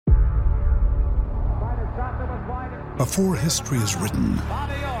Before history is written,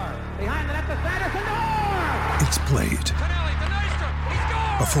 it's played.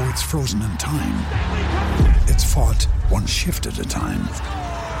 Before it's frozen in time, it's fought one shift at a time.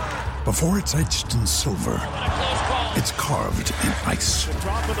 Before it's etched in silver, it's carved in ice.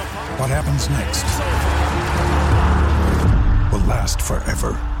 What happens next will last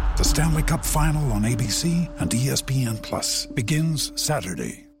forever. The Stanley Cup Final on ABC and ESPN Plus begins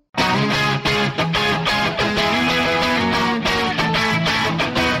Saturday.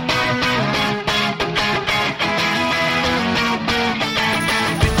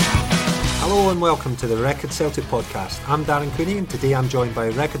 Hello and welcome to the Record Celtic podcast. I'm Darren Cooney and today I'm joined by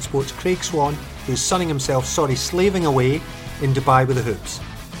Record Sports' Craig Swan, who's sunning himself, slaving away in Dubai with the Hoops.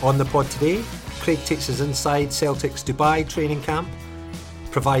 On the pod today, Craig takes us inside Celtic's Dubai training camp,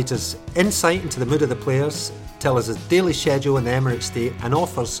 provides us insight into the mood of the players, tells us his daily schedule in the Emirates State and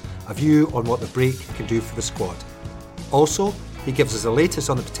offers a view on what the break can do for the squad. Also, he gives us the latest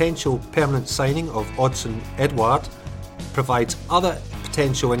on the potential permanent signing of Odsonne Edouard, provides other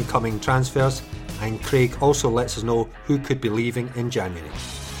potential incoming transfers, and Craig also lets us know who could be leaving in January.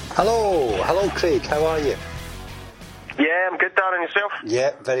 Hello Craig, how are you? Yeah, I'm good, Darren, yourself?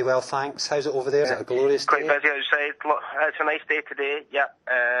 Yeah, very well, thanks. How's it over there? Is it a glorious day? Quite busy outside. It's a nice day today, yeah.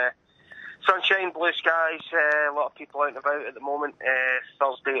 Sunshine, blue skies, a lot of people out and about at the moment.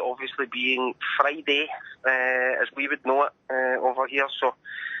 Thursday obviously being Friday, as we would know it over here, so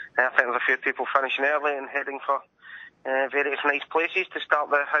I think there's a few people finishing early and heading for various nice places to start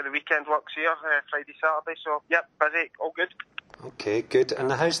how the weekend works here, Friday, Saturday, so yeah, busy, all good. Okay, good.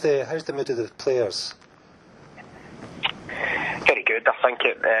 And how's the mood of the players? Very good. I think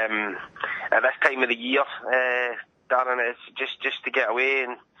at this time of the year, Darren, it's just to get away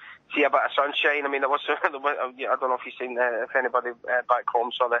and see a bit of sunshine. I mean, there was I don't know if you've seen if anybody back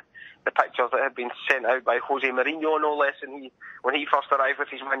home saw the pictures that had been sent out by Jose Mourinho, no less, when he first arrived with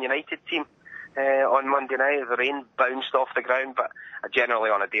his Man United team on Monday night. The rain bounced off the ground, but generally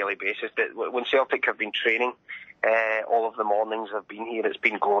on a daily basis. When Celtic have been training, all of the mornings have been here. It's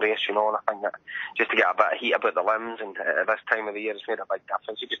been glorious, and I think that just to get a bit of heat about the limbs, and at this time of the year, it's made a big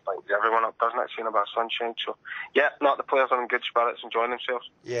difference. It just brings everyone up, doesn't it? Seeing a bit of sunshine. So, yeah, the players are in good spirits, enjoying themselves.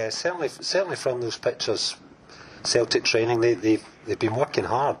 Yeah, certainly from those pictures, Celtic training, they've been working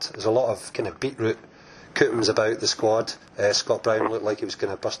hard. There's a lot of kind of beetroot cootums about the squad. Scott Brown looked like he was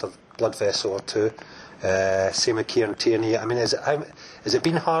going to burst a blood vessel or two. Same with Kieran Tierney. I mean, has it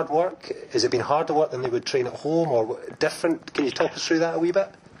been hard work? Has it been harder work than they would train at home, or different? Can you talk us through that a wee bit?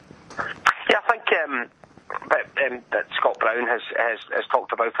 Yeah, I think that Scott Brown has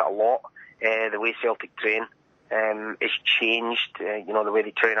talked about it a lot. The way Celtic train has changed. The way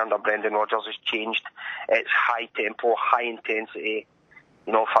they train under Brendan Rodgers has changed. It's high tempo, high intensity.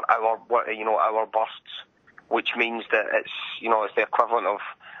 For our bursts, which means that it's the equivalent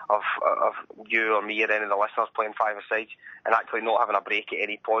of you or me or any of the listeners playing five-a-side and actually not having a break at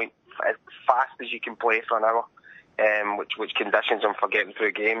any point, as fast as you can play for an hour, which conditions them for getting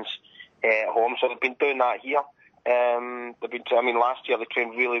through games at home. So they've been doing that here. Last year they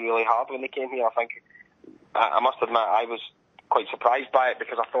trained really, really hard when they came here. I think I must admit I was quite surprised by it,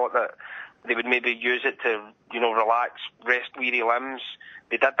 because I thought that they would maybe use it to, relax, rest weary limbs.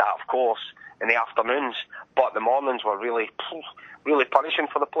 They did that, of course, in the afternoons, but the mornings were really punishing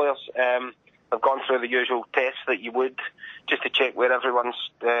for the players. They've gone through the usual tests that you would, just to check where everyone's,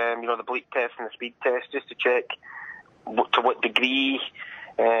 the bleep test and the speed test, just to check to what degree,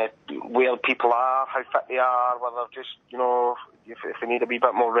 where people are, how fit they are, whether just, if they need a wee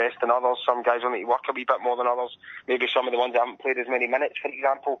bit more rest than others. Some guys will need to work a wee bit more than others. Maybe some of the ones that haven't played as many minutes, for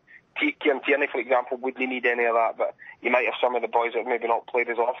example. Kieran Tierney, for example, wouldn't need any of that, but you might have some of the boys that have maybe not played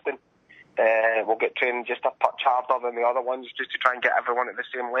as often. Will get trained just a touch harder than the other ones, just to try and get everyone at the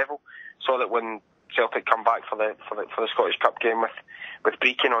same level, so that when Celtic come back for the Scottish Cup game with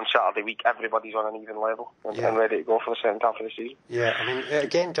Brechin on Saturday week, everybody's on an even level and ready to go for the second half of the season. Yeah, I mean,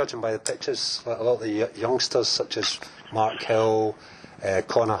 again, judging by the pictures, a lot of the youngsters such as Mark Hill,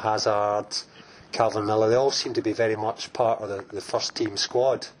 Connor Hazard, Calvin Miller, they all seem to be very much part of the first team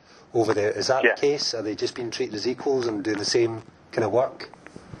squad over there. Is that the case? Are they just being treated as equals and doing the same kind of work?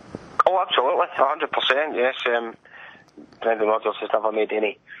 Oh, absolutely, 100%, yes. Brendan Rodgers has never made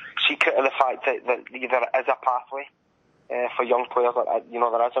any secret of the fact that there is a pathway for young players, that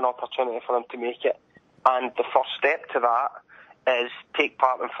there is an opportunity for them to make it. And the first step to that is take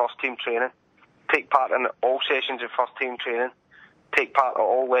part in first team training, take part in all sessions of first team training, take part at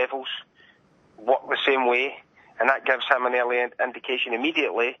all levels, work the same way, and that gives him an early indication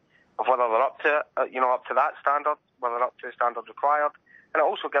immediately of whether they're up to it, up to that standard, whether they're up to the standard required. And it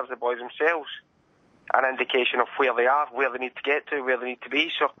also gives the boys themselves an indication of where they are, where they need to get to, where they need to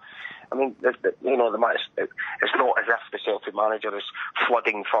be. So, I mean, it's not as if the Celtic manager is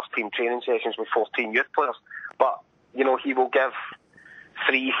flooding first-team training sessions with 14 youth players, but, he will give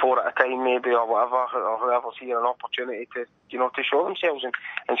 3, 4 at a time maybe, or whatever, or whoever's here, an opportunity to show themselves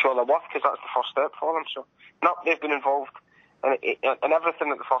and show their worth, because that's the first step for them. So, no, they've been involved in everything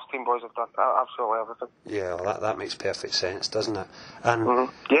that the first team boys have done, absolutely everything. Yeah, well, that makes perfect sense, doesn't it? And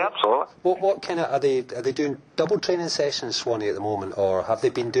yeah, absolutely. What kind of are they doing double training sessions, Swanee, at the moment, or have they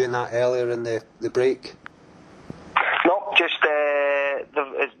been doing that earlier in the break? No, just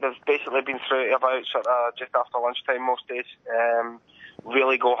they've basically been through it about sort of just after lunchtime most days.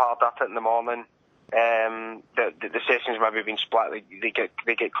 Really go hard at it in the morning. The sessions maybe been split. They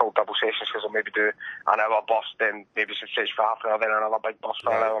get called double sessions because they'll maybe do an hour burst, then maybe some stretch for half an hour, then another big burst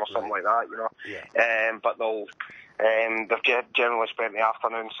for an hour or something like that. Yeah. But they've generally spent the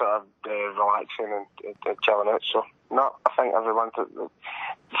afternoon sort of relaxing and chilling out. So no, I think everyone.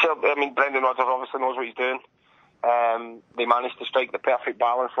 Brendan Rodgers obviously knows what he's doing. They managed to strike the perfect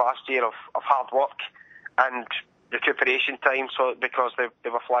balance last year of hard work and recuperation time, so because they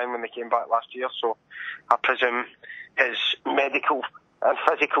were flying when they came back last year. So I presume his medical and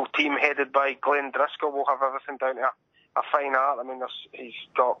physical team, headed by Glenn Driscoll, will have everything down to a fine art. I mean, he's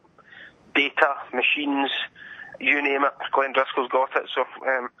got data, machines, you name it. Glenn Driscoll's got it, so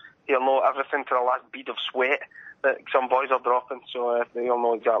he'll know everything to the last bead of sweat that some boys are dropping, so they'll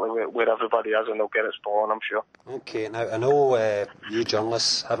know exactly where everybody is, and they'll get it spot on, I'm sure. Okay, now I know you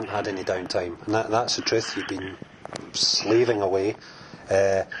journalists haven't had any downtime, and that's the truth. You've been slaving away,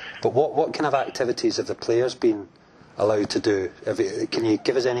 but what kind of activities have the players been allowed to do? Can you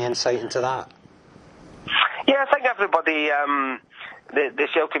give us any insight into that? Yeah, I think everybody, the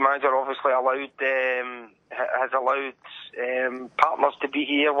Celtic manager obviously has allowed partners to be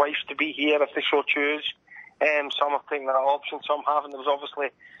here, wives to be here if they so choose. Some have taken that option, some haven't. There was obviously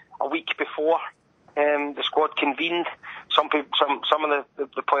a week before the squad convened. Some of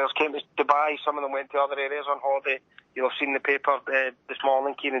the players came to Dubai, some of them went to other areas on holiday. You'll have seen the paper this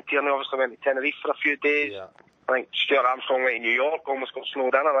morning. Kieran Tierney obviously went to Tenerife for a few days. Yeah. I think Stuart Armstrong went to New York, almost got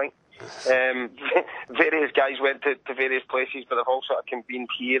snowed in, I think. Various guys went to various places, but they've all sort of convened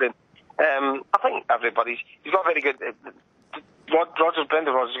here. And I think he's got a very good...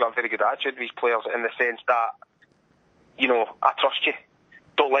 Brendan Rodgers has got a very good attitude with his players, in the sense that, I trust you.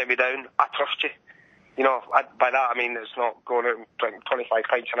 Don't let me down. I trust you. By that I mean it's not going out and drinking 25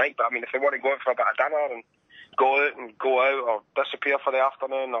 pints a night, but I mean if they want to go out for a bit of dinner and go out or disappear for the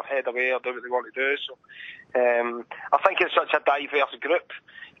afternoon or head away or do what they want to do. So I think it's such a diverse group.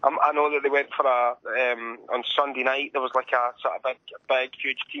 I know that they went for on Sunday night there was like a sort of big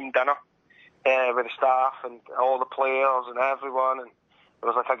huge team dinner with the staff and all the players and everyone, and there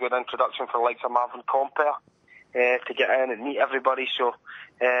was like a good introduction for the likes of Marvin Compere to get in and meet everybody. So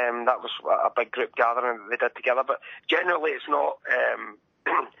that was a big group gathering that they did together. But generally it's not,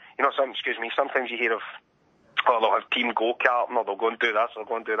 sometimes you hear of, they'll have team go-karting, or they'll go and do this, or they'll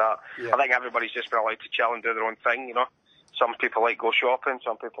go and do that. Yeah. I think everybody's just been allowed to chill and do their own thing, Some people like go shopping,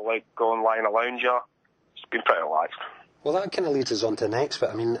 some people like go and lie in a lounger. It's been pretty relaxed. Well, that kind of leads us on to the next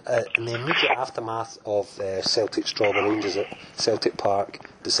bit. I mean, in the immediate aftermath of Celtic Strawberry Rangers at Celtic Park,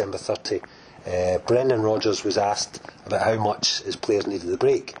 December 30, Brendan Rodgers was asked about how much his players needed the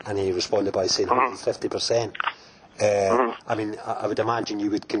break, and he responded by saying 150%. I mean, I would imagine you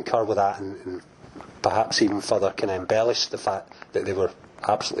would concur with that, and perhaps even further kind of embellish the fact that they were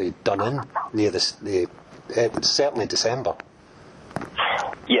absolutely done in near certainly December.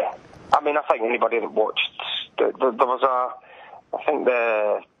 Yeah, I mean, I think anybody that watched, there was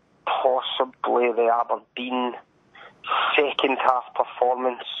possibly the Aberdeen second half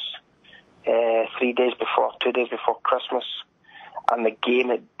performance 2 days before Christmas, and the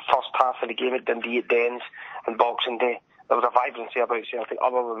first half of the game at Dundee at Dens and Boxing Day. There was a vibrancy about Celtic.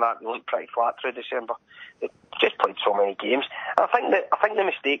 Other than that, they looked pretty flat through December. They just played so many games. And I think the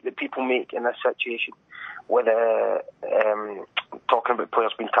mistake that people make in this situation with talking about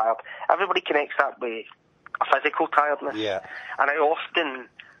players being tired, everybody connects that with a physical tiredness. Yeah. And I often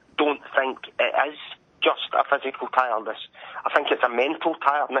don't think it is just a physical tiredness. I think it's a mental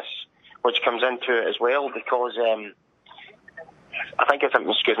tiredness which comes into it as well, because I think it's,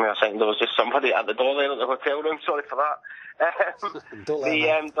 excuse me a second, there was just somebody at the door there at the hotel room, sorry for that.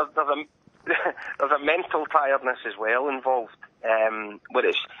 There's a mental tiredness as well involved, where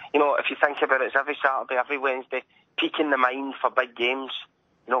it's, if you think about it, it's every Saturday, every Wednesday, peaking the mind for big games,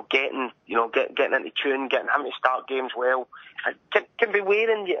 getting into tune, having to start games well. It can be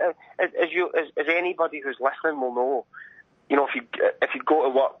wearing you, as anybody who's listening will know. If you go to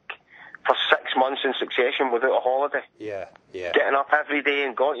work for 6 months in succession without a holiday. Yeah. Getting up every day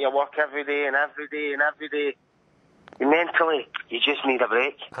and going to your work every day and every day and every day. Mentally, you just need a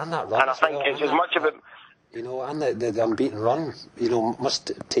break. And that run. And I think it's as much about... You know, and the unbeaten run, you know, must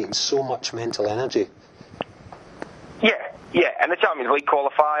have taken so much mental energy. Yeah, and the Champions League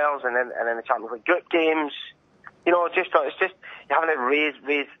qualifiers and then the Champions League group games. You know, it's just you're having to raise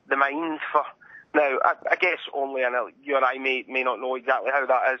the mind for... Now, I guess only you and I may not know exactly how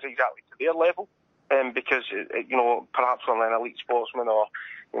that is exactly to their level, because, you know, perhaps only an elite sportsman or,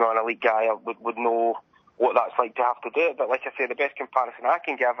 you know, an elite guy would know what that's like to have to do it. But like I say, the best comparison I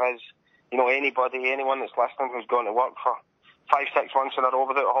can give is, you know, anyone that's listening who's going to work for 5-6 months in a row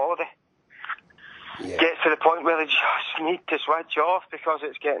without a holiday. Yeah. Gets to the point where they just need to switch off because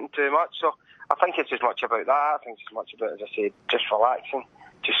it's getting too much. So I think it's as much about that. I think it's as much about, as I said, just relaxing,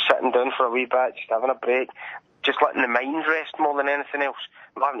 just sitting down for a wee bit, just having a break, just letting the mind rest more than anything else.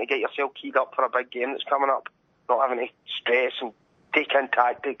 Not having to get yourself keyed up for a big game that's coming up. Not having to stress and take in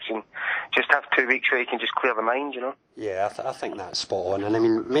tactics and just have 2 weeks where you can just clear the mind, you know. Yeah, I think that's spot on. And I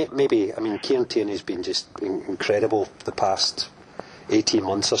mean, Kieran Tierney's been just incredible the past 18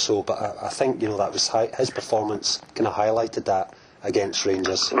 months or so, but I think, you know, that was his performance kind of highlighted that against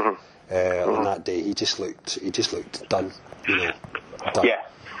Rangers on that day. He just looked done, you know. Done. Yeah.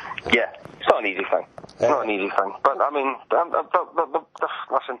 It's not an easy thing. But I mean,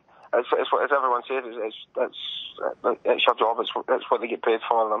 listen, it's what, as everyone says, it's your job. It's what they get paid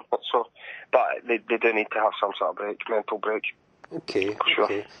for them. So, but they do need to have some sort of mental break. Okay. Sure.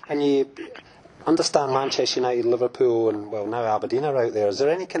 Okay. And you understand Manchester United, Liverpool, and well now Aberdeen are out there. Is there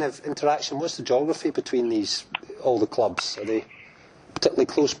any kind of interaction? What's the geography between all the clubs? Are they particularly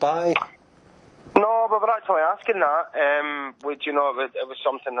close by? No, but we're actually asking that. Would you know? It was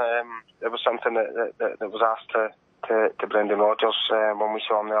something. It was something that was asked to Brendan Rodgers when we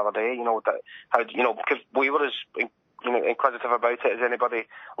saw him the other day. You know because we were as inquisitive about it as anybody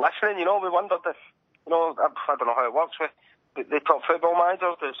listening. You know, we wondered if I don't know how it works with the top football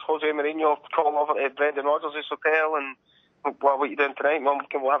managers. Does Jose Mourinho call over to Brendan Rodgers' hotel and what are you doing tonight?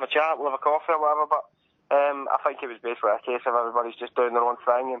 We'll have a chat, we'll have a coffee or whatever. But I think it was basically a case of everybody's just doing their own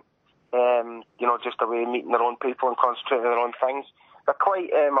thing and. Just away meeting their own people and concentrating on their own things. They're quite,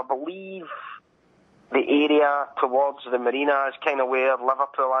 I believe, the area towards the marina is kind of where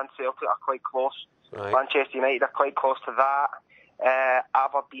Liverpool and Celtic are quite close. Right. Manchester United are quite close to that.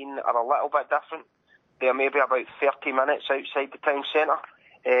 Aberdeen are a little bit different. They're maybe about 30 minutes outside the town centre.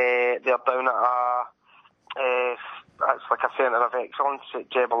 They're down at it's like a centre of excellence at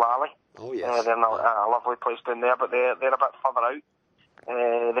Jebel Ali. Oh yes. They're not a lovely place down there, but they're a bit further out.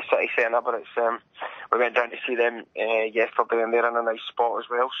 The city centre, but it's we went down to see them yesterday, and they're in a nice spot as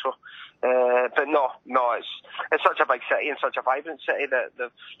well. So, but no, it's such a big city and such a vibrant city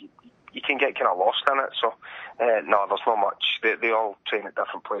that you can get kind of lost in it. So, no, there's not much. They all train at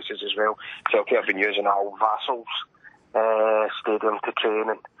different places as well. Celtic have been using Al Vassals stadium to train,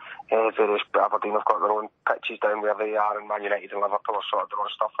 and various Aberdeen have got their own pitches down where they are, and Man United and Liverpool have sorted their own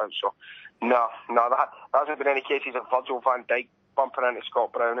stuff out. So, no, there hasn't been any cases of Virgil van Dijk bumping into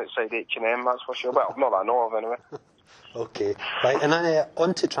Scott Brown outside H&M, that's for sure. Well, not that I know of, anyway. Okay, right, and then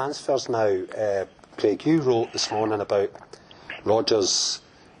on to transfers now. Craig, you wrote this morning about Rodgers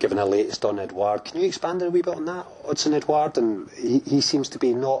giving a latest on Edouard. Can you expand a wee bit on that? Odsonne Edouard, and he seems to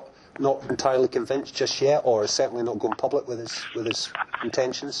be not entirely convinced just yet, or is certainly not going public with his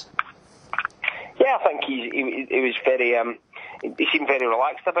intentions. Yeah, I think he was very. He seemed very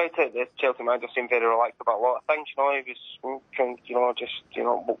relaxed about it. The Chelsea manager seemed very relaxed about a lot of things. He was,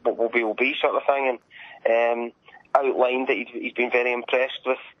 will be sort of thing, and outlined that he's been very impressed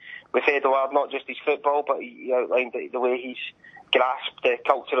with Edouard, not just his football, but he outlined the way he's grasped the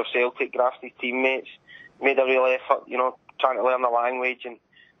culture of Celtic, grasped his teammates, made a real effort, trying to learn the language and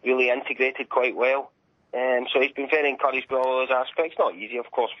really integrated quite well. So he's been very encouraged by all those aspects. Not easy,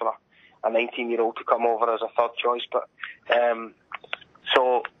 of course, for a 19-year-old to come over as a third choice, but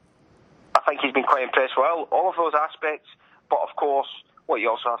so I think he's been quite impressed with all of those aspects. But of course, what you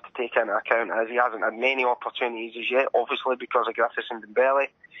also have to take into account is he hasn't had many opportunities as yet, obviously because of Griffiths and Dembele.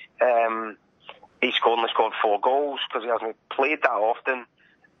 He's only scored 4 goals because he hasn't played that often,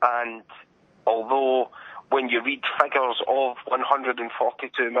 and although when you read figures of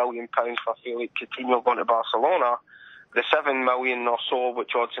 £142 million for Felix Coutinho going to Barcelona, the 7 million or so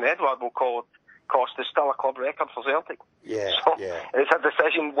which Odsonne Edouard will cost is still a club record for Celtic. It's a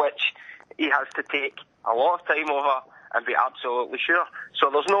decision which he has to take a lot of time over and be absolutely sure. So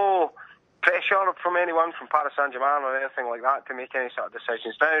there's no pressure from anyone from Paris Saint-Germain or anything like that to make any sort of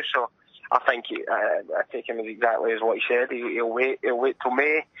decisions now. So I think I take him as exactly as what he said. He'll wait till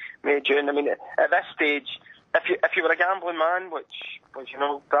May, June. I mean, at this stage, if you were a gambling man, which you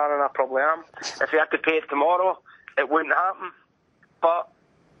know, Darren, I probably am, if you had to pay it tomorrow, it wouldn't happen. But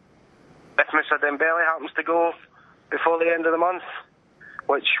if Mr Dembele happens to go before the end of the month,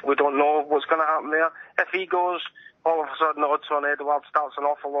 which we don't know what's going to happen there, if he goes, all of a sudden Odsonne Edouard starts an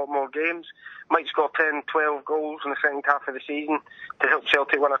awful lot more games, might score 10, 12 goals in the second half of the season to help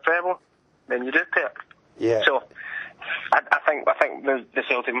Celtic win a treble, then you do pay it. Yeah. So I think the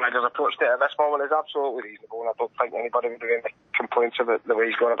Celtic manager's approach to it at this moment is absolutely reasonable, and I don't think anybody would have any complaints about the way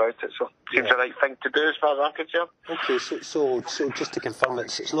he's going about it. So it seems the right thing to do as far as I'm concerned. Okay, so just to confirm,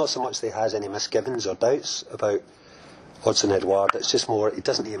 it's not so much that he has any misgivings or doubts about Odsonne Edouard. It's just more he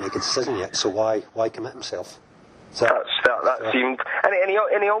doesn't need to make a decision yet. So why commit himself? That seemed,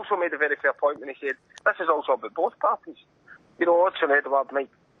 and he also made a very fair point when he said this is also about both parties. You know, Odsonne Edouard might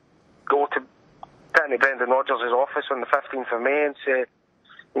go to Brendan Rodgers' office on the 15th of May and say,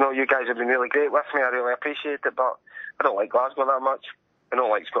 you know, you guys have been really great with me, I really appreciate it, but I don't like Glasgow that much, I don't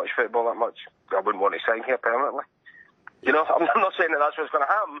like Scottish football that much, I wouldn't want to sign here permanently. You know, I'm not saying that that's what's going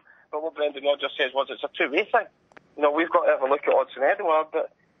to happen, but what Brendan Rodgers says was it's a two-way thing. You know, we've got to have a look at Odsonne Edouard,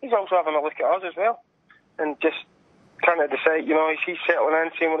 but he's also having a look at us as well, and just trying to decide, you know, he's settling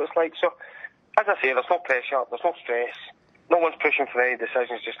in, seeing what it's like. So, as I say, there's no pressure, there's no stress. No one's pushing for any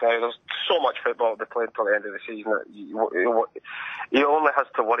decisions just now. There's so much football to be played till the end of the season that he only has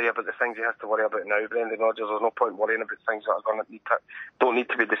to worry about the things he has to worry about now. Brendan Rodgers, there's no point worrying about things that are don't need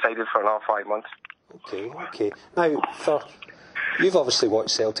to be decided for another 5 months. Okay. Now, you've obviously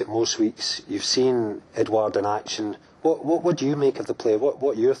watched Celtic most weeks. You've seen Edouard in action. What do you make of the player?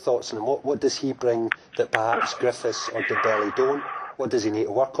 What are your thoughts on him? What does he bring that perhaps Griffiths or Dembele don't? What does he need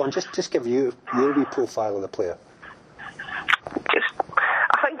to work on? Just give you your wee profile of the player.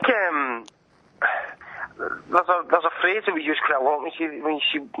 I think there's a phrase that we use quite a lot when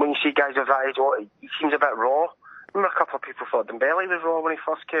you see guys of that age. He seems a bit raw. I remember a couple of people thought Dembele was raw when he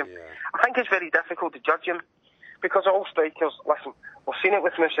first came. Yeah. I think it's very difficult to judge him because all strikers, listen, we've seen it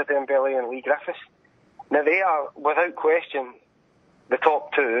with Moussa Dembele and Lee Griffiths. Now they are, without question, the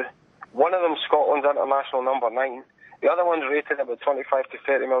top two. One of them Scotland's international number 9. The other one's rated about 25 to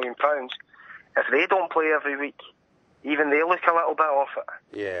 30 million pounds. If they don't play every week, even they look a little bit off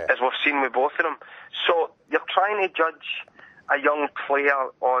it, as we've seen with both of them. So you're trying to judge a young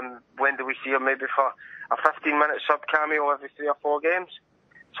player on when do we see him, maybe for a 15-minute sub-cameo every 3 or 4 games.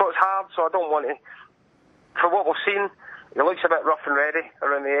 So it's hard, so I don't want to... For what we've seen, he looks a bit rough and ready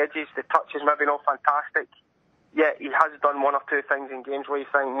around the edges. The touch is maybe not fantastic. Yet he has done 1 or 2 things in games where you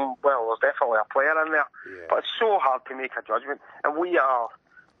think, well, there's definitely a player in there. Yeah. But it's so hard to make a judgment. And we are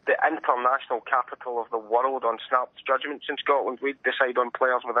the international capital of the world on snap judgments in Scotland. We decide on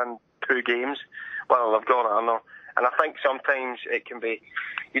players within 2 games, whether they've got it or not. And I think sometimes it can be,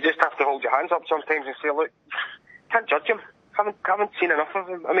 you just have to hold your hands up sometimes and say, look, can't judge him. Haven't seen enough of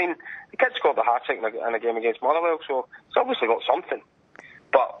him. I mean, the kid scored the hat-trick in a game against Motherwell, so he's obviously got something.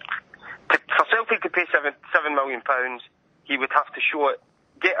 But for Celtic to pay £7 million, he would have to show it,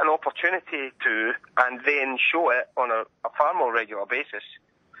 get an opportunity to, and then show it on a far more regular basis.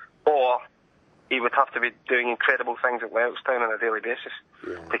 Or he would have to be doing incredible things at Lennoxtown on a daily basis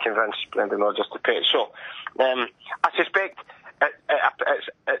to convince Brendan Rodgers to pay it. So I suspect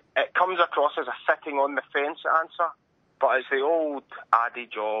it comes across as a sitting on the fence answer, but it's the old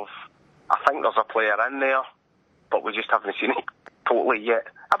adage of, I think there's a player in there, but we just haven't seen it totally yet.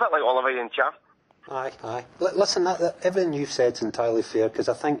 A bit like Oliver and Chav. Aye. Listen, everything you've said is entirely fair, because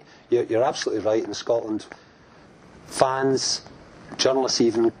I think you're absolutely right. In Scotland, fans, journalists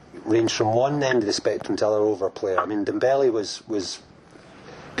even range from one end of the spectrum to the other over a player. I mean, Dembele was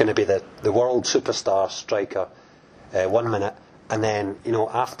going to be the world superstar striker 1 minute, and then, you know,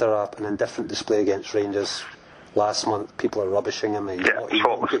 after an indifferent display against Rangers last month, people are rubbishing him. He's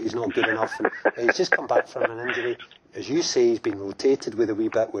not good enough, and he's just come back from an injury. As you say, he's been rotated with a wee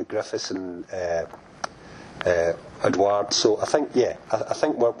bit with Griffiths and Edouard. So I think, I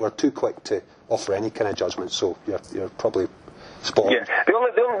think we're too quick to offer any kind of judgment. So you're probably spot on. Yeah. The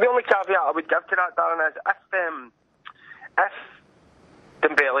only caveat I would give to that, Darren, is if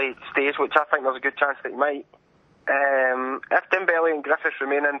Dembele stays, which I think there's a good chance that he might. If Dembele and Griffiths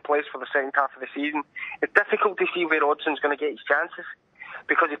remain in place for the second half of the season, it's difficult to see where Odsonne's going to get his chances,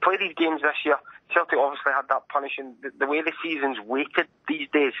 because he played these games this year. Celtic obviously had that punishing, the way the season's weighted these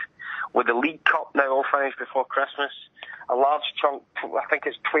days, with the League Cup now all finished before Christmas, a large chunk, I think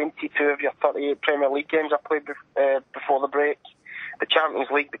it's 22 of your 38 Premier League games I played before the break, the Champions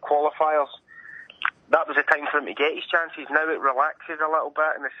League, the qualifiers. that was the time for him to get his chances. Now it relaxes a little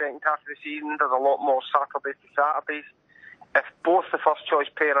bit in the second half of the season. There's a lot more Saturdays to Saturdays. If both the first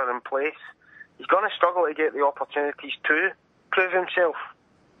choice pair are in place, he's going to struggle to get the opportunities to prove himself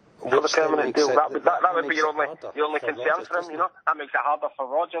for the permanent deal. That would be your only concern for him, you know. That makes it harder for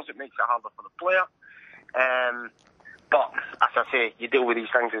Rodgers, it makes it harder for the player. But, as I say, you deal with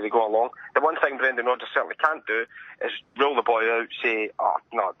these things as they go along. The one thing Brendan Rodgers certainly can't do is roll the boy out, say,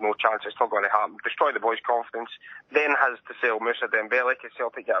 no chance, it's not going to happen, destroy the boy's confidence, then has to sell Moussa Dembele because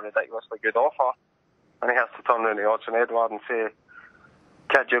Celtic get a ridiculously good offer, and he has to turn around to Odsonne Edouard and say,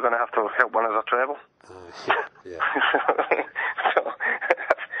 kid, you're going to have to help win us a treble. Yeah. So,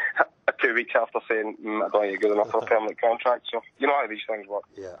 2 weeks after saying, I don't think you're good enough for a permanent contract. So, you know how these things work.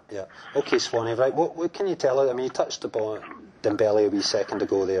 Yeah. Okay, Swanee, right, what can you tell us? I mean, you touched upon Dembele a wee second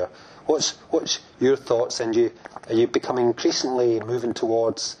ago there. What's your thoughts, and are you becoming increasingly moving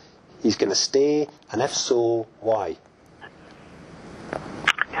towards he's going to stay, and if so, why?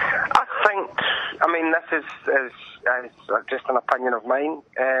 I mean, this is just an opinion of mine.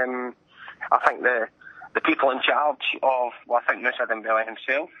 I think the people in charge of, I think Moussa Dembele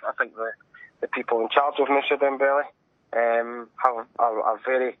himself, I think the people in charge of Moussa Dembele are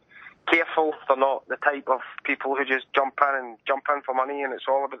very careful. They're not the type of people who just jump in for money, and it's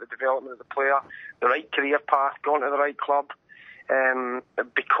all about the development of the player, the right career path, going to the right club.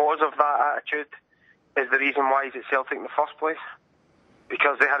 Because of that attitude is the reason why he's at Celtic in the first place.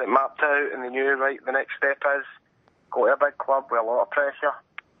 Because they had it mapped out and they knew, right, the next step is go to a big club with a lot of pressure,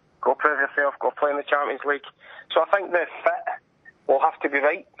 go prove yourself, go play in the Champions League. So I think the fit will have to be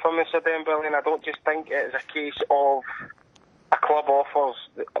right for Moussa Dembele, and I don't just think it is a case of a club offers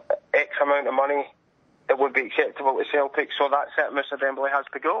X amount of money that would be acceptable to Celtic, so that's it, Moussa Dembele has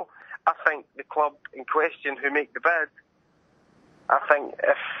to go. I think the club in question who make the bid, I think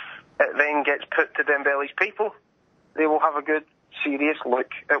if it then gets put to Dembele's people, they will have a good, serious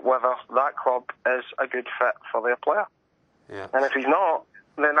look at whether that club is a good fit for their player. Yeah. And if he's not,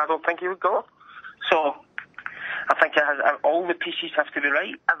 then I don't think he would go. So I think all the pieces have to be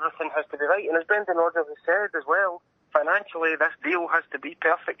right. Everything has to be right. And as Brendan Rodgers has said as well, financially this deal has to be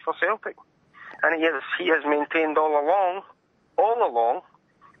perfect for Celtic. And he has maintained all along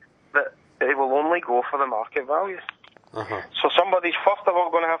that they will only go for the market value. Uh-huh. So somebody's first of all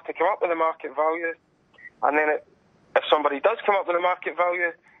going to have to come up with the market value, and then if somebody does come up with a market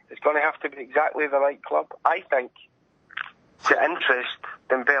value, it's going to have to be exactly the right club, I think, to interest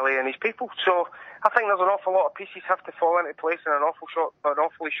Dembele and his people. So I think there's an awful lot of pieces have to fall into place in an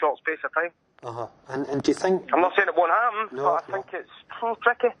awfully short space of time. Uh-huh. And do you think... I'm not saying it won't happen, but I think it's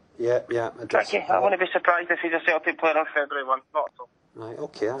tricky. Yeah. Tricky. I wouldn't be surprised if he's a Celtic player on February 1. Not at all. Right,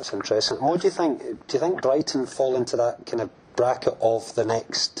 okay, that's interesting. And what do you think? Do you think Brighton fall into that kind of bracket of the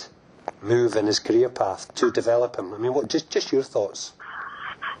next move in his career path to develop him? I mean, what? Just your thoughts.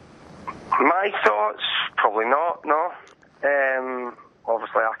 My thoughts? Probably not. No.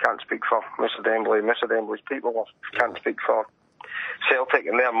 Obviously, I can't speak for Moussa Dembele's people. I can't speak for Celtic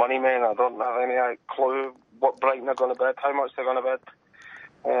and their money men. I don't have any clue what Brighton are going to bid, how much they're going to bid.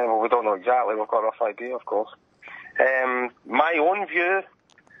 Well, we don't know exactly. We've got a rough idea, of course. My own view,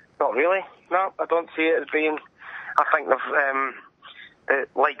 not really. No, I don't see it as being. I think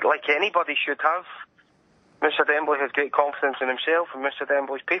like anybody should have. Moussa Dembele has great confidence in himself, and Moussa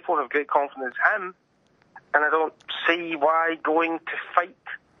Dembele's people have great confidence in him. And I don't see why going to fight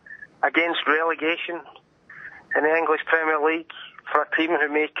against relegation in the English Premier League for a team who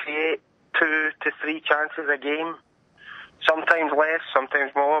may create 2 to 3 chances a game, sometimes less,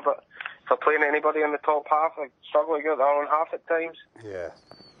 sometimes more, but for playing anybody in the top half, I struggle to get their own half at times. Yeah.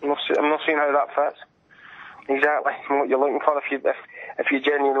 I'm not seeing how that fits. Exactly. And what you're looking for if you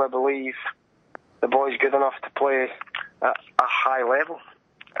genuinely believe the boy's good enough to play at a high level.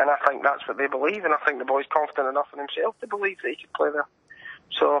 And I think that's what they believe, and I think the boy's confident enough in himself to believe that he could play there.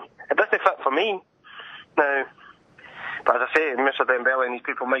 So it doesn't fit for me. Now, but as I say, Moussa Dembele and these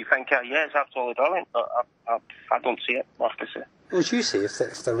people might think, yeah, it's absolutely brilliant, but I don't see it, I have to say. Well, as you say,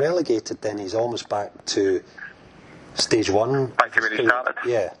 if they're relegated, then he's almost back to stage 1. Back to where he started.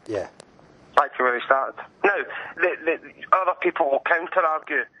 Yeah. Back to where he started. Now, the other people will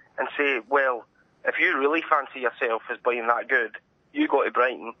counter-argue and say, well, if you really fancy yourself as being that good, you go to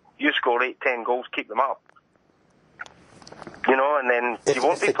Brighton, you score 8-10 goals, keep them up. You know, and then you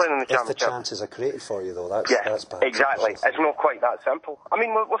won't be playing in the Championship. If the chances are created for you, though, that's bad. Exactly. It's not quite that simple. I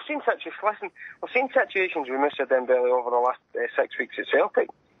mean, we've seen situations with Moussa Dembele over the last 6 weeks at Celtic,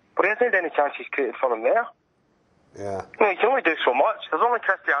 but he hasn't had any chances created for him there. Yeah. You know, you can only do so much. There's only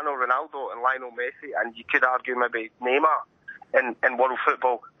Cristiano Ronaldo and Lionel Messi, and you could argue maybe Neymar in world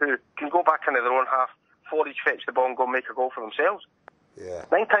football, who can go back into their own half Forage fetch the ball and go and make a goal for themselves. Yeah.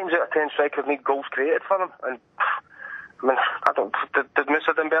 9 times out of 10 strikers need goals created for them. And I mean, I don't. Did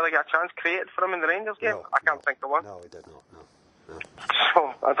Moussa Dembele get a chance created for him in the Rangers game? No, I can't think of one. No, he did not. No.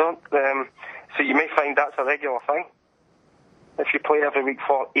 So I don't. So you may find that's a regular thing. If you play every week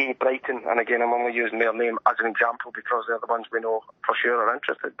for Brighton, and again I'm only using their name as an example because they're the ones we know for sure are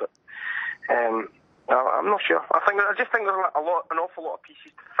interested. But I'm not sure. I just think there's an awful lot of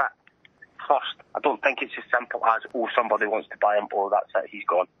pieces to fit. First, I don't think it's as simple as somebody wants to buy him, that's it, he's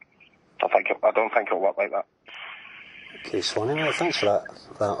gone. I don't think it'll work like that. Okay, Swanee, well, thanks for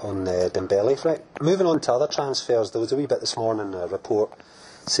that on Dembele. Right, moving on to other transfers, there was a wee bit this morning, a report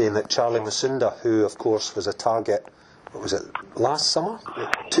saying that Charlie Musunda, who of course was a target, what was it, last summer?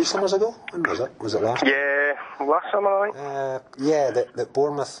 2 summers ago? When was it? Was it last? Yeah, last summer, I think. That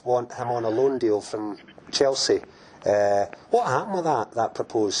Bournemouth want him on a loan deal from Chelsea. What happened with that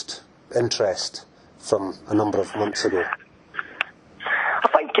proposed interest from a number of months ago? I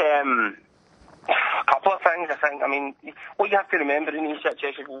think a couple of things. I mean, what you have to remember in these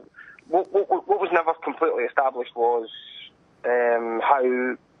situations, what was never completely established was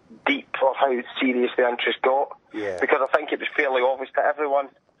how deep or how serious the interest got. Yeah. Because I think it was fairly obvious to everyone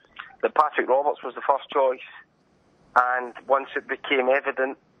that Patrick Roberts was the first choice, and once it became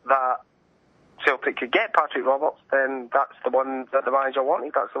evident that Celtic could get Patrick Roberts, then that's the one that the manager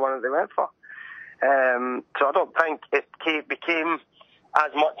wanted, that's the one that they went for. So I don't think it became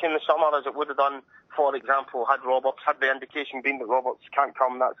as much in the summer as it would have done, for example, had the indication been that Roberts can't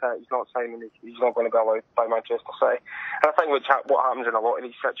come, that's it, he's not signing, he's not going to be allowed by Manchester City. And I think what happens in a lot of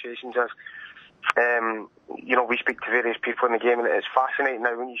these situations is, we speak to various people in the game, and it's fascinating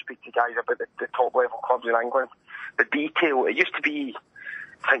now when you speak to guys about the top level clubs in England. The detail, it used to be,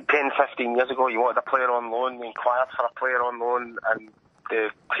 I think 10, 15 years ago, you wanted a player on loan, you inquired for a player on loan, and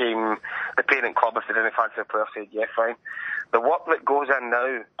the parent club, if they didn't fancy the player, said, yeah, fine. The work that goes in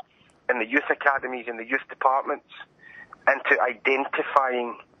now in the youth academies, in the youth departments, into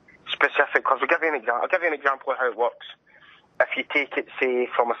identifying specific clubs. I'll give you an example of how it works. If you take it, say,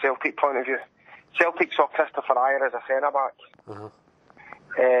 from a Celtic point of view, Celtic saw Christopher Ajer as a centre-back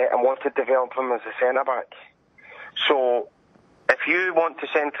and wanted to develop him as a centre-back. So if you want to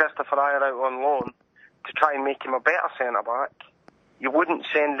send Christopher Ajer out on loan to try and make him a better centre-back, you wouldn't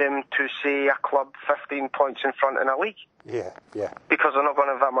send him to, say, a club 15 points in front in a league. Yeah. Because they're not going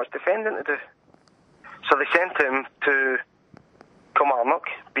to have that much defending to do. So they sent him to Kilmarnock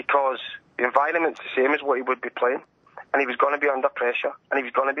because the environment's the same as what he would be playing, and he was going to be under pressure, and he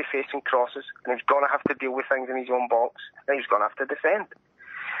was going to be facing crosses, and he was going to have to deal with things in his own box, and he was going to have to defend.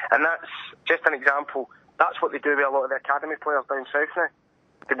 And that's just an example. That's what they do with a lot of the academy players down south now.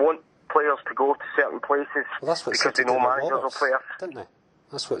 They want players to go to certain places because they know managers will play it. Didn't they?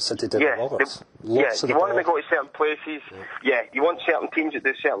 That's what City did with Roberts. You want them to go to certain places. Yeah, you want certain teams that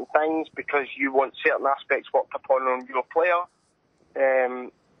do certain things because you want certain aspects worked upon on your player.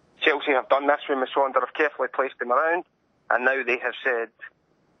 Chelsea have done this with Musonda, have carefully placed him around, and now they have said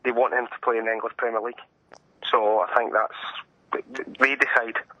they want him to play in the English Premier League. So I think they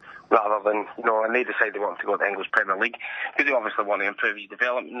decide rather than, and they decide they want him to go to the English Premier League because they obviously want to improve his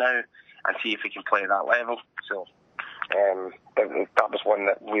development now and see if he can play at that level. So that was one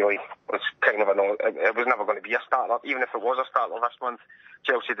that really was kind of it was never going to be a starter. Even if it was a starter this month,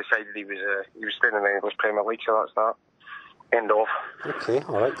 Chelsea decided he was staying in the English Premier League, so that's that. End of. Okay,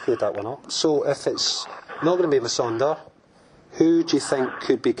 alright, cleared that one up. So if it's not going to be Musonda, who do you think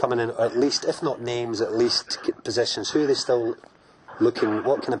could be coming in, at least, if not names, at least positions? Who are they still looking,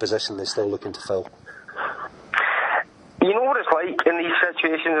 what kind of position are they still looking to fill? You know what it's like in these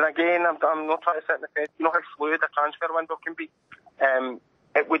situations, and again, I'm not trying to sit in the fence. You know how fluid a transfer window can be?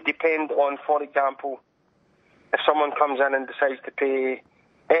 It would depend on, for example, if someone comes in and decides to pay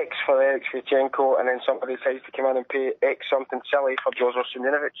X for Eric Shevchenko, and then somebody decides to come in and pay X something silly for Jozo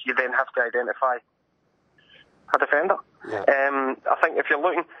Simunovic, you then have to identify a defender. Yeah. I think if you're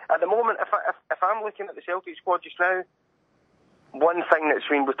looking at the moment, if I'm looking at the Celtic squad just now, one thing that's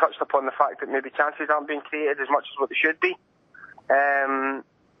been, we touched upon the fact that maybe chances aren't being created as much as what they should be.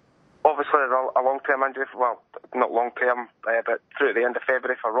 Obviously, there's a long-term injury, well, not long-term, but through the end of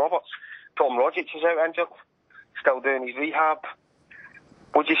February for Roberts. Tom Rogic is out injured, still doing his rehab.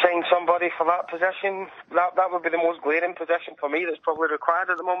 Would you sign somebody for that position? That would be the most glaring position for me that's probably required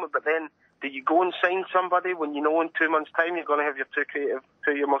at the moment. But then, do you go and sign somebody when you know in 2 months' time you're going to have your two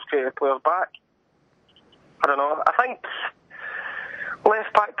of your most creative players back? I don't know. I think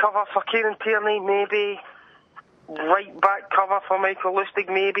left back cover for Kieran Tierney, maybe. Right back cover for Michael Lustig,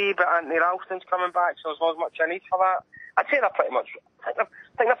 maybe. But Anthony Ralston's coming back, so there's not as much I need for that. I'd say they're pretty much.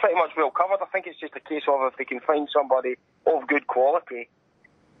 I think they're pretty much well covered. I think it's just a case of if they can find somebody of good quality,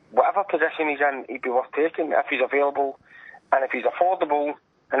 whatever position he's in, he'd be worth taking if he's available, and if he's affordable,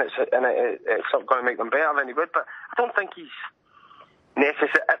 and it's not going to make them better, then he would. But I don't think he's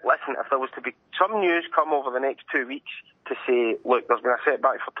necessary. Listen, if there was to be some news come over the next 2 weeks to say, look, there's been a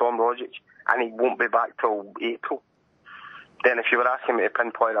setback for Tom Rogic and he won't be back till April, then if you were asking me to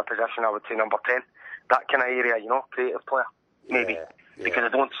pinpoint a position, I would say number 10. That kind of area, creative player, maybe. Yeah. Because I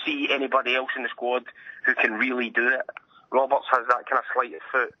don't see anybody else in the squad who can really do it. Roberts has that kind of slight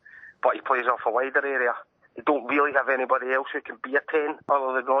foot, but he plays off a wider area. They don't really have anybody else who can be a 10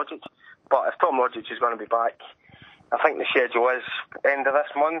 other than Rogic. But if Tom Rogic is going to be back, I think the schedule is end of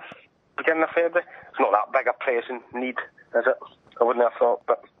this month, beginning of February. It's not that big a pressing need, is it? I wouldn't have thought,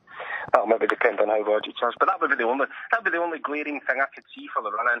 but that'll maybe depend on how Rogic is. But that would be the only glaring thing I could see for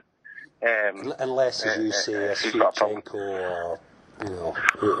the run-in. Unless, as you say, Sviatchenko or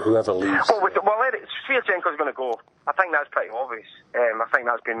whoever leaves. Well, Sviatchenko's going to go. I think that's pretty obvious. I think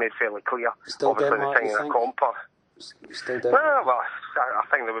that's been made fairly clear. Still obviously, Denmark, the thing in a compa. Still Denmark? Well, I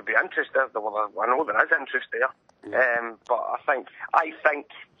think there would be interest there. I know there is interest there. Yeah. But I think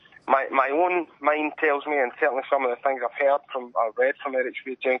my own mind tells me, and certainly some of the things I've heard or read from Eric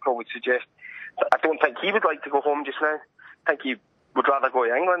Sviatchenko would suggest that I don't think he would like to go home just now. I think he would rather go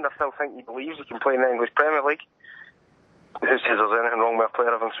to England. I still think he believes he can play in the English Premier League. Who says there's anything wrong with a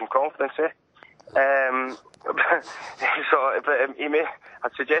player having some confidence, eh?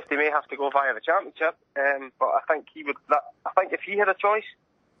 I'd suggest he may have to go via the Championship. But I think I think if he had a choice,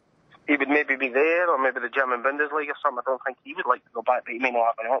 he would maybe be there, or maybe the German Bundesliga or something. I don't think he would like to go back, but he may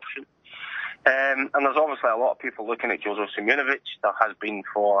not have an option. And there's obviously a lot of people looking at Jozo Simunovic. There has been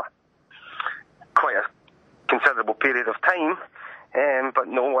for quite a considerable period of time. But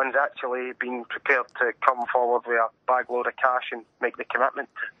no one's actually been prepared to come forward with a bag load of cash and make the commitment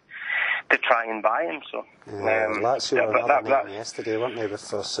to try and buy him. So, Lazio were another name yesterday, weren't they, with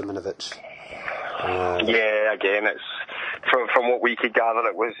Simunovic? Yeah, again, it's from what we could gather,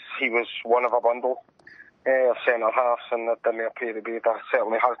 he was one of a bundle of centre halves, and that didn't appear to be. There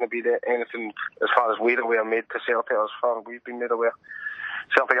certainly hasn't been anything, as far as we're aware, made to Celtic, as far as we've been made aware.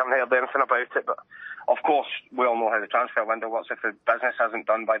 Celtic haven't heard anything about it, but of course we all know how the transfer window works. If the business isn't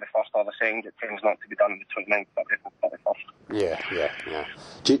done by the 1st or the 2nd, it tends not to be done the 29th, 30th, 31st. Yeah.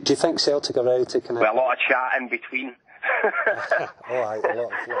 Do you think Celtic are ready to connect? With a lot of chat in between. A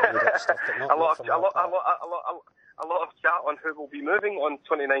lot of stuff, but not a lot of chat on who will be moving on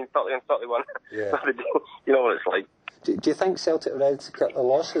 29, 30 and 31. Yeah. You know what it's like. Do you think Celtic are ready to cut the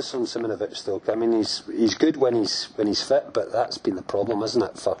losses on Simunovic though? I mean, he's good when he's fit, but that's been the problem, isn't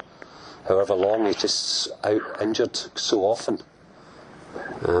it? For however long, he's just out injured so often.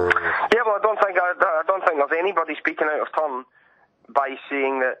 Yeah, well, I don't think there's anybody speaking out of turn by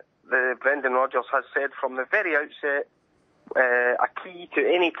saying that the Brendan Rodgers has said from the very outset, a key to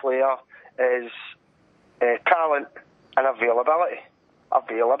any player is talent and availability.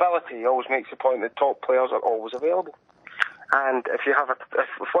 He always makes the point that top players are always available. And if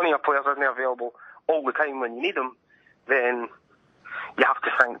one of your players isn't available all the time when you need them, then you have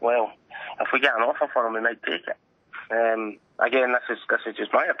to think, well, if we get an offer for him, we might take it. Again, this is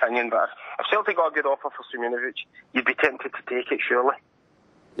just my opinion, but if Celtic got a good offer for Simunovic, you'd be tempted to take it, surely.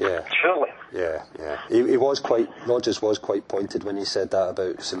 Yeah. Surely. Yeah. Rodgers was quite pointed when he said that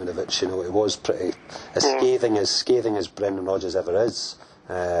about Simunovic. It was pretty as scathing as Brendan Rodgers ever is.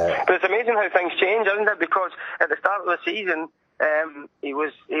 But it's amazing how things change, isn't it? Because at the start of the season, he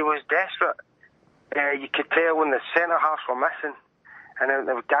was desperate. You could tell when the centre halves were missing, and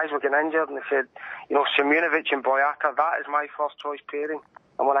the guys were getting injured, and they said, Simunovic and Boyata, that is my first choice pairing.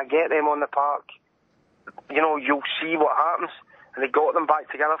 And when I get them on the park, you'll see what happens. And they got them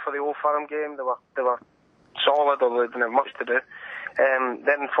back together for the Old Firm game. They were solid, or they didn't have much to do.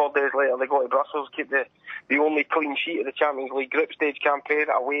 Then 4 days later, they go to Brussels, keep the only clean sheet of the Champions League group stage campaign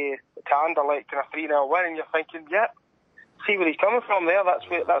away to Anderlecht in a 3-0 win, and you're thinking, yeah, see where he's coming from there. That's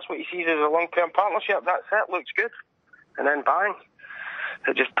what he sees as a long-term partnership. That's it. Looks good. And then bang,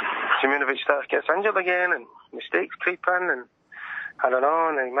 Simunovic gets injured again, and mistakes creep in, and I don't know,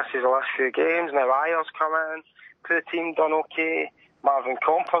 and he misses the last few games. Now Ayer's come in. The team done okay. Marvin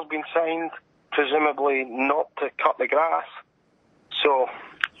Comper's been signed, presumably not to cut the grass. So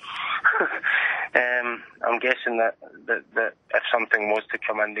I'm guessing that if something was to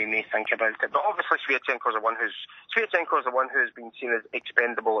come in, they may think about it. But obviously, Sviatchenko's the one who's been seen as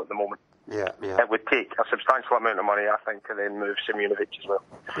expendable at the moment. Yeah. It would take a substantial amount of money, I think, to then move Simunovic as well.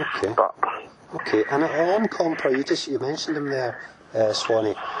 Okay. And on Comper, you mentioned him there,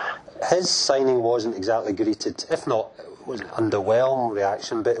 Swanee. His signing wasn't exactly greeted, if not wasn't underwhelmed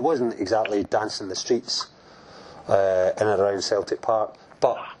reaction, but it wasn't exactly dancing the streets in and around Celtic Park.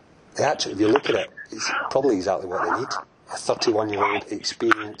 But actually, if you look at it, it's probably exactly what they need. A 31-year-old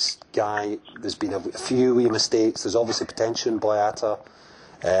experienced guy. There's been a few wee mistakes. There's obviously potential in Boyata,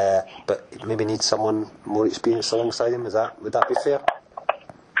 but maybe needs someone more experienced alongside him. Would that be fair?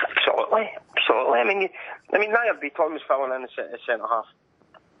 Absolutely. I mean, Naya Beaton was filling in the centre half,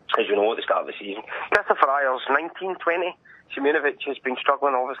 as you know, at the start of the season. Christopher Ayers, 19, 20. Simunovic has been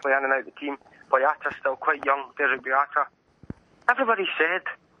struggling, obviously, in and out of the team. Boyata's still quite young. Derek Boyata. Everybody said,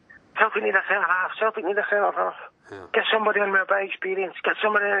 Celtic need a centre half. Celtic need a centre half. Yeah. Get somebody in with a bit of experience. Get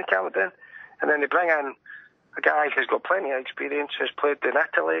somebody in the captain. And then they bring in a guy who's got plenty of experience, who's played in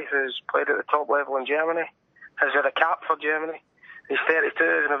Italy, who's played at the top level in Germany, has had a cap for Germany. He's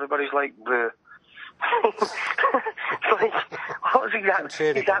 32, and everybody's like, bleh. It's like, what's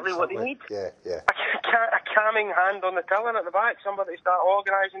exactly what they need? Yeah. A calming hand on the tiller at the back, somebody to start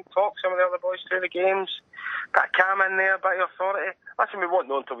organising, talk some of the other boys through the games, bit of calm in there, bit of authority. Listen, we won't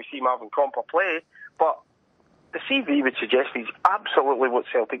know until we see Marvin Comper play, but the CV would suggest he's absolutely what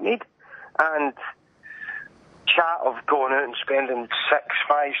Celtic need. And chat of going out and spending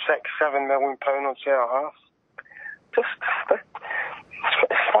 £7 million on centre half, just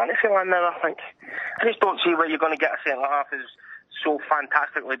it's fantasy land now, I think. I just don't see where you're going to get a centre half who's so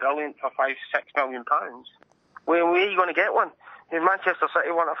fantastically brilliant for £5-6 million. Where are you going to get one? If Manchester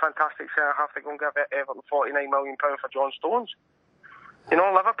City want a fantastic centre half, they're going to give Everton £49 million for John Stones. You know,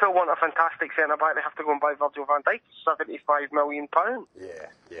 Liverpool want a fantastic centre back, they have to go and buy Virgil van Dijk for £75 million.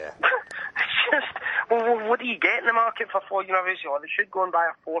 Yeah. It's just, well, what do you get in the market for four? You know, they should go and buy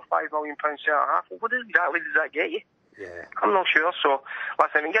a £4-5 million centre half. Well, what exactly does that get you? Yeah. I'm not sure. So,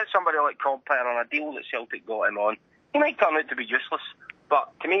 listen, we get somebody like Comper on a deal that Celtic got him on. He might turn out to be useless,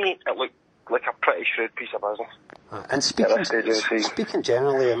 but to me, it looked like a pretty shrewd piece of business. And speaking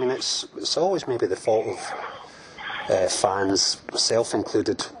generally, I mean, it's always maybe the fault of fans, self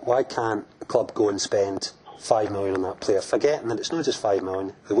included. Why can't a club go and spend $5 million on that player, forgetting that it's not just $5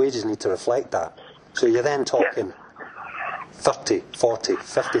 million? The wages need to reflect that. So you're then talking 30, 40,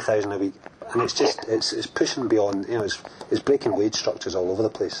 50,000 a week. And it's just, it's pushing beyond, you know, it's breaking wage structures all over the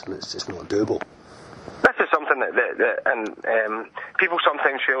place, and it's just not doable. This is something that people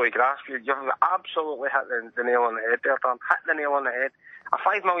sometimes fail to grasp. You've absolutely hit the nail on the head there, Dan. Hit the nail on the head. A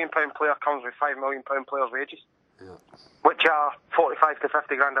 £5 million player comes with £5 million players' wages, which are 45 to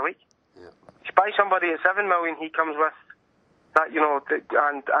 50 grand a week. Yeah. You buy somebody at $7 million, he comes with that, you know,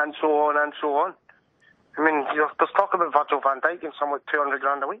 and so on and so on. I mean, there's talk about Virgil van Dijk and someone with 200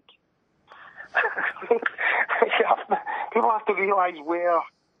 grand a week. People have to realise where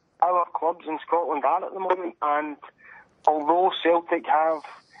our clubs in Scotland are at the moment, and although Celtic have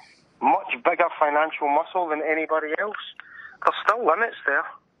much bigger financial muscle than anybody else, there's still limits there.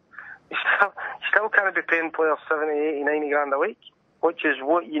 You still can't be paying players 70, 80, 90 grand a week, which is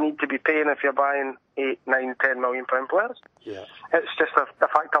what you need to be paying if you're buying 8, 9, 10 million pound players. Yeah. It's just a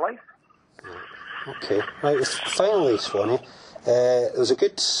fact of life. Yeah. Okay. Right, finally, Swanee, there was a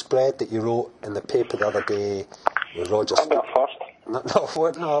good spread that you wrote in the paper the other day with Roger. I'm not first.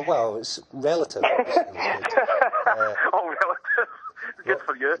 No, well, it's relative. Relative. Good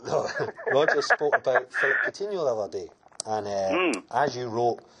for you. No, Roger spoke about Philip Coutinho the other day, and as you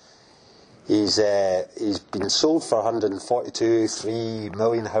wrote, he's been sold for 3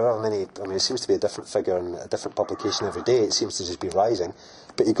 million, however many. I mean, it seems to be a different figure in a different publication every day. It seems to just be rising.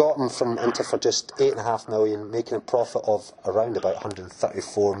 But you got him from Inter for just $8.5 million, making a profit of around about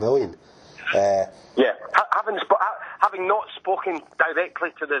 134 million. Having not spoken directly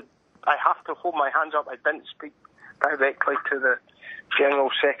to I have to hold my hands up. I didn't speak directly to the general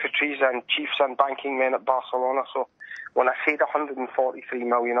secretaries and chiefs and banking men at Barcelona. So when I said 143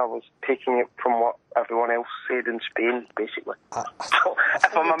 million, I was taking it from what everyone else said in Spain, basically. So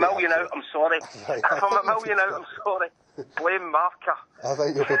if I'm a million out, I'm sorry. If I'm a million out, I'm sorry. Blame Marca. I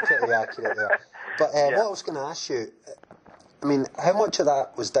think you'll be pretty accurate there. But what I was going to ask you, I mean, how much of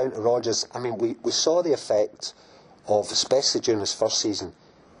that was down to Rodgers? I mean, we saw the effect of, especially during his first season,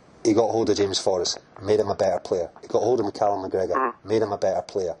 he got hold of James Forrest, made him a better player. He got hold of Callum McGregor, made him a better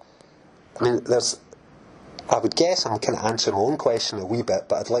player. I mean, I would guess I'm kind of answering my own question a wee bit,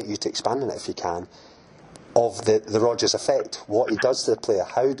 but I'd like you to expand on it if you can, of the Rodgers effect, what he does to the player.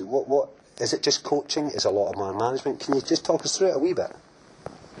 What is it? Just coaching? Is it a lot of man management? Can you just talk us through it a wee bit?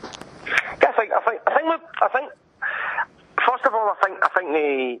 Yeah, I think. First of all, I think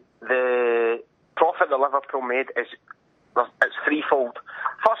the profit that Liverpool made it's threefold.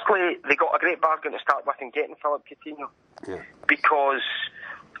 Firstly, they got a great bargain to start with in getting Philip Coutinho, because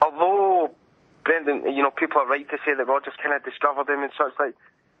although Brendan, people are right to say that Rodgers kind of discovered him and such. Like,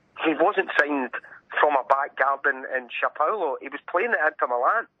 he wasn't signed from a back garden in Sao Paulo. He was playing at Inter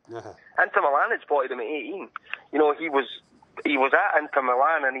Milan. Inter Milan had spotted him at 18. He was at Inter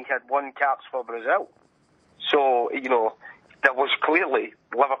Milan and he had won caps for Brazil. So, there was clearly,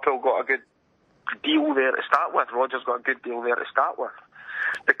 Liverpool got a good deal there to start with. Rodgers got a good deal there to start with.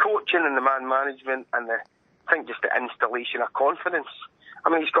 The coaching and the man management and I think just the installation of confidence. I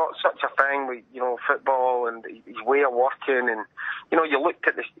mean, he's got such a thing with, football and his way of working and, you looked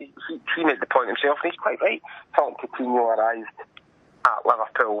at this, he made the point himself and he's quite right. Philippe Coutinho arrived at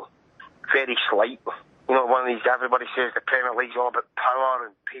Liverpool very slight. One of these, everybody says the Premier League's all about power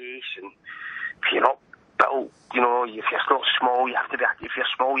and pace and if you're not built, if you're not small, you have to be a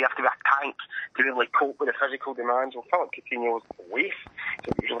tank to really cope with the physical demands. Well, Philippe Coutinho was a waif.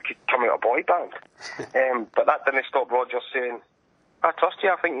 He was like coming out of a boy band. But that didn't stop Rodgers saying, I trust you,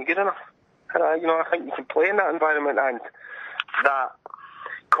 I think you're good enough. I think you can play in that environment, and that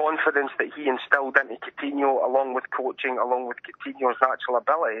confidence that he instilled into Coutinho, along with coaching, along with Coutinho's natural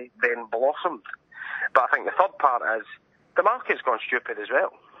ability, then blossomed. But I think the third part is, the market's gone stupid as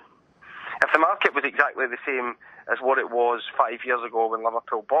well. If the market was exactly the same as what it was 5 years ago when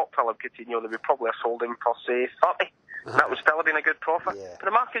Liverpool bought Philippe Coutinho, they would probably have sold him for, say, 30. That would still have been a good profit. Yeah. But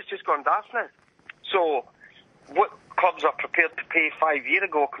the market's just gone daft now. So, what clubs are prepared to pay 5 years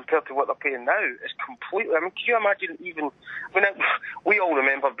ago compared to what they're paying now is completely... can you imagine we all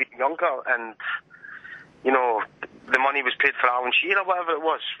remember being younger and, the money was paid for Alan Shearer or whatever it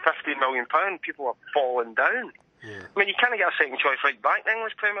was, £15 million, people are falling down. Yeah. I mean, you can't get a second choice right back in the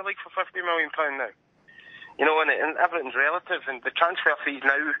English Premier League for £50 million now. And everything's relative, and the transfer fees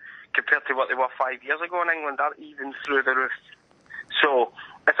now, compared to what they were 5 years ago in England, are even through the roof. So,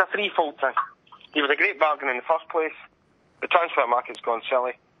 it's a threefold thing. He was a great bargain in the first place. The transfer market's gone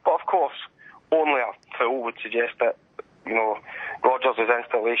silly. But of course, only a fool would suggest that, Rodgers'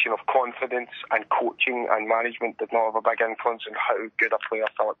 installation of confidence and coaching and management did not have a big influence on how good a player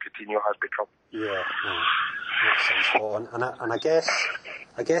Philippe Coutinho has become. Yeah, makes sense. And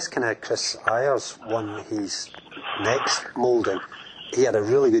I guess kind of Chris Ayers won his next moulding. He had a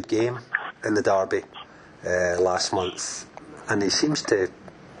really good game in the derby last month, and he seems to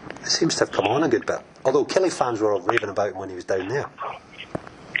have come on a good bit. Although Killie fans were all raving about him when he was down there.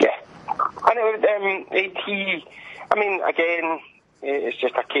 Yeah, I know. Again, it's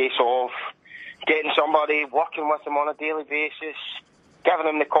just a case of getting somebody, working with them on a daily basis, giving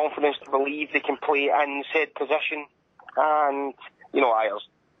them the confidence to believe they can play in said position. And, Ayers,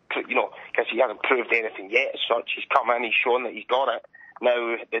 because he hasn't proved anything yet as such, he's come in, he's shown that he's got it.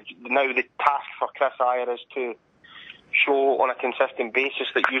 Now the task for Chris Ayers is to show on a consistent basis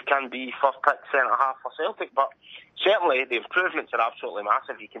that you can be first pick centre-half for Celtic. But certainly the improvements are absolutely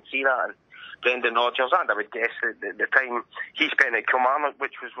massive. You can see that. And Brendan Rodgers, and I would guess that the time he spent at Kilmarnock,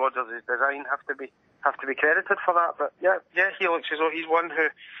 which was Rodgers' design, have to be credited for that. But yeah, he looks as though he's one who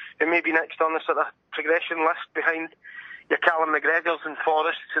may be next on the sort of progression list behind your Callum McGregors and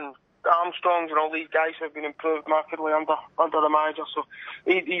Forrests and Armstrongs and all these guys who have been improved markedly under the manager. So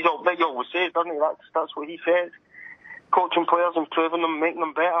he always says, doesn't he? That's what he says. Coaching players, improving them, making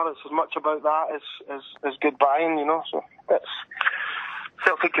them better. It's as much about that as good buying, So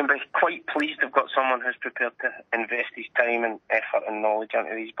Celtic can be quite pleased they've got someone who's prepared to invest his time and effort and knowledge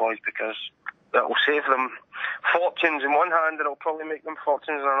into these boys, because it will save them fortunes in one hand and it'll probably make them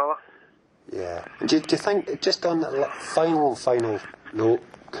fortunes in another. Yeah. Do you think, just on the final note,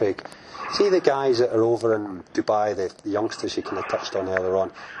 Craig, see the guys that are over in Dubai, the youngsters you kind of touched on earlier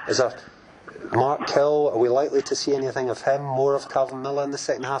on, is there Mark Hill, are we likely to see anything of him, more of Calvin Miller in the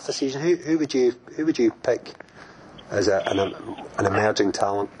second half of the season? Who would you pick as an emerging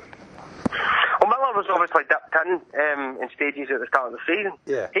talent? Well, Miller was obviously dipped in stages at the start of the season.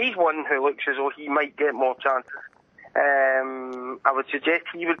 Yeah. He's one who looks as though he might get more chances. I would suggest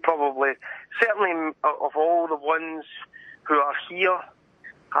he would probably, certainly of all the ones who are here,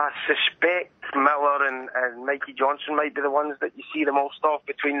 I suspect Miller and Mikey Johnson might be the ones that you see the most of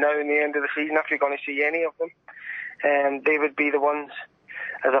between now and the end of the season, if you're going to see any of them. They would be the ones,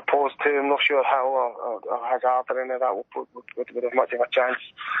 as opposed to, I'm not sure how or Hazard or any of that would have much of a chance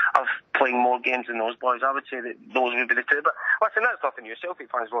of playing more games than those boys. I would say that those would be the two. But listen, that's nothing new. Celtic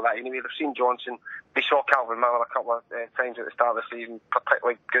fans know that anyway. They've seen Johnson. They saw Calvin Miller a couple of times at the start of the season,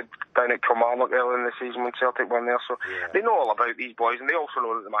 particularly good down at Kilmarnock earlier in the season when Celtic won there. So they know all about these boys, and they also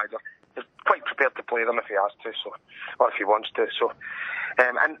know that the manager is quite prepared to play them if he has to, or if he wants to. So,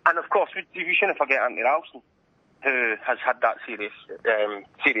 and of course, you shouldn't forget Anthony Ralston, who has had that serious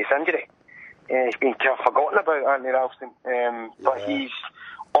injury. He's been kind of forgotten about, Anthony Ralston, but he's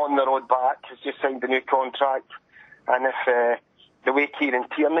on the road back, has just signed a new contract, and if the way Kieran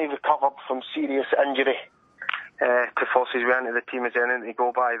Tierney recovered from serious injury to force his way into the team is anything to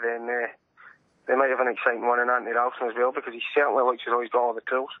go by, then they might have an exciting one in Anthony Ralston as well, because he certainly looks as though he's got all the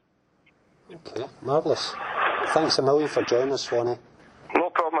tools. Okay, marvellous. Thanks a million for joining us, Swanee. No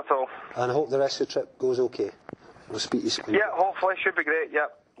problem at all. And I hope the rest of the trip goes okay. We'll speak to you soon. Yeah, hopefully, should be great.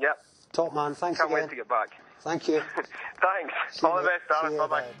 Yep. Top man, thanks Can't again. wait to get back. Thank you. Thanks. All the best, Darren.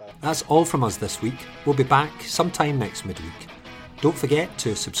 Bye-bye. That's all from us this week. We'll be back sometime next midweek. Don't forget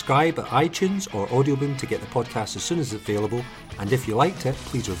to subscribe at iTunes or Audioboom to get the podcast as soon as it's available. And if you liked it,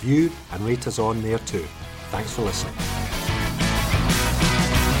 please review and rate us on there too. Thanks for listening.